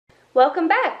Welcome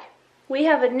back! We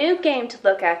have a new game to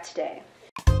look at today.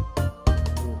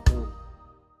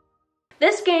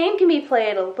 This game can be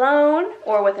played alone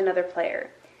or with another player.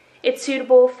 It's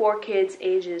suitable for kids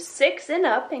ages 6 and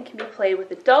up and can be played with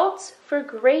adults for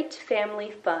great family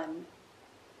fun.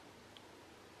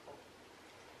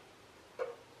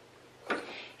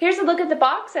 Here's a look at the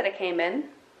box that it came in.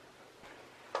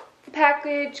 The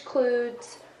package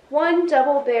includes one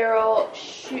double-barrel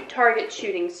target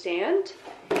shooting stand,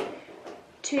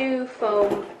 2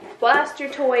 foam blaster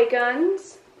toy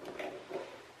guns,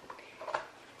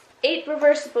 8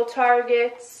 reversible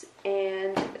targets,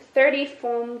 and 30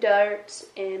 foam darts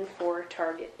and 4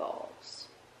 target balls.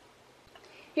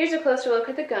 Here's a closer look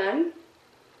at the gun.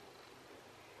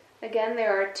 Again,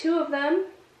 there are 2 of them.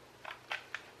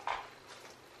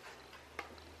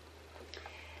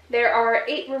 There are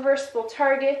 8 reversible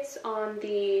targets on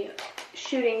the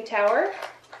shooting tower,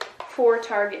 4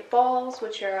 target balls,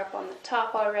 which are up on the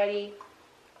top already,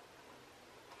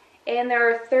 and there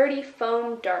are 30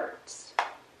 foam darts.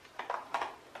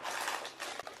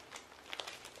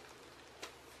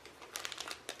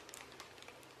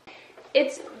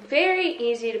 It's very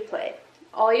easy to play.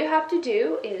 All you have to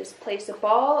do is place a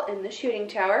ball in the shooting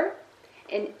tower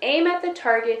and aim at the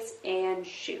targets and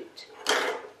shoot.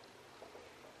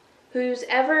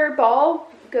 Whosever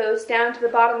ball goes down to the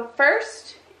bottom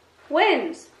first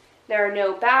wins. There are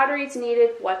no batteries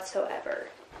needed whatsoever.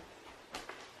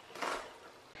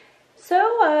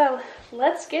 So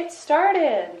let's get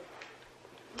started.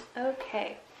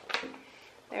 Okay,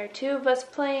 there are 2 of us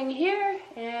playing here,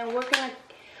 and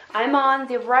I'm on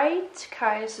the right,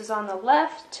 Caius is on the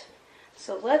left,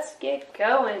 so let's get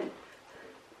going.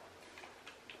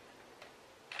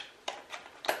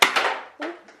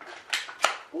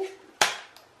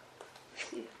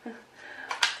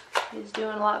 He's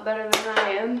doing a lot better than I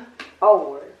am.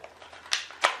 Oh.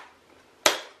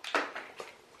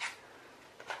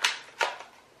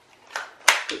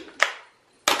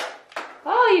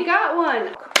 Oh, you got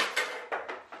one.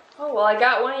 Oh, well, I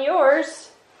got one of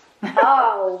yours.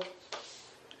 Oh.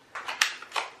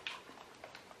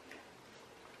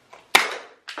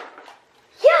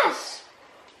 Yes!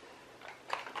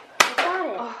 I got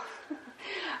it. Oh,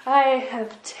 I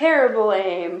have terrible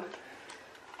aim.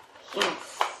 Yes.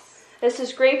 This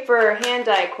is great for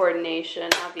hand-eye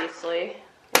coordination, obviously.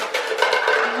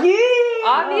 Yeah!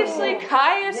 Obviously,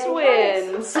 Caius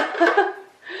wins.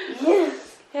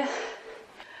 Yes. Yeah.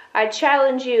 I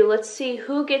challenge you. Let's see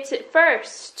who gets it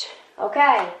first.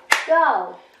 Okay,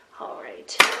 go. All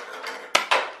right.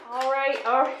 All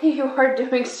right. You are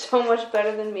doing so much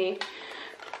better than me.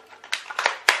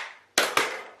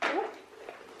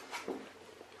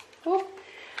 Oh.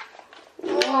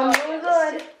 I'm doing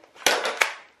good.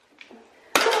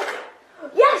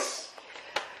 Yes!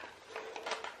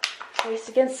 Race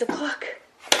against the clock.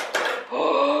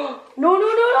 No.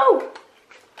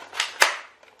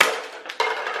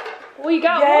 We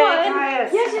got one.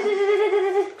 Caius. Yes.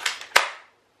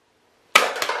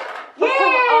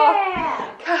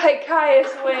 Yeah!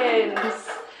 Caius wins.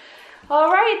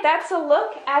 All right, that's a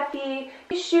look at the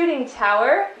shooting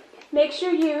tower. Make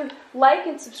sure you like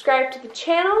and subscribe to the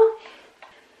channel.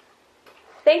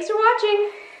 Thanks for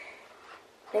watching.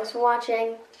 Thanks for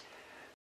watching.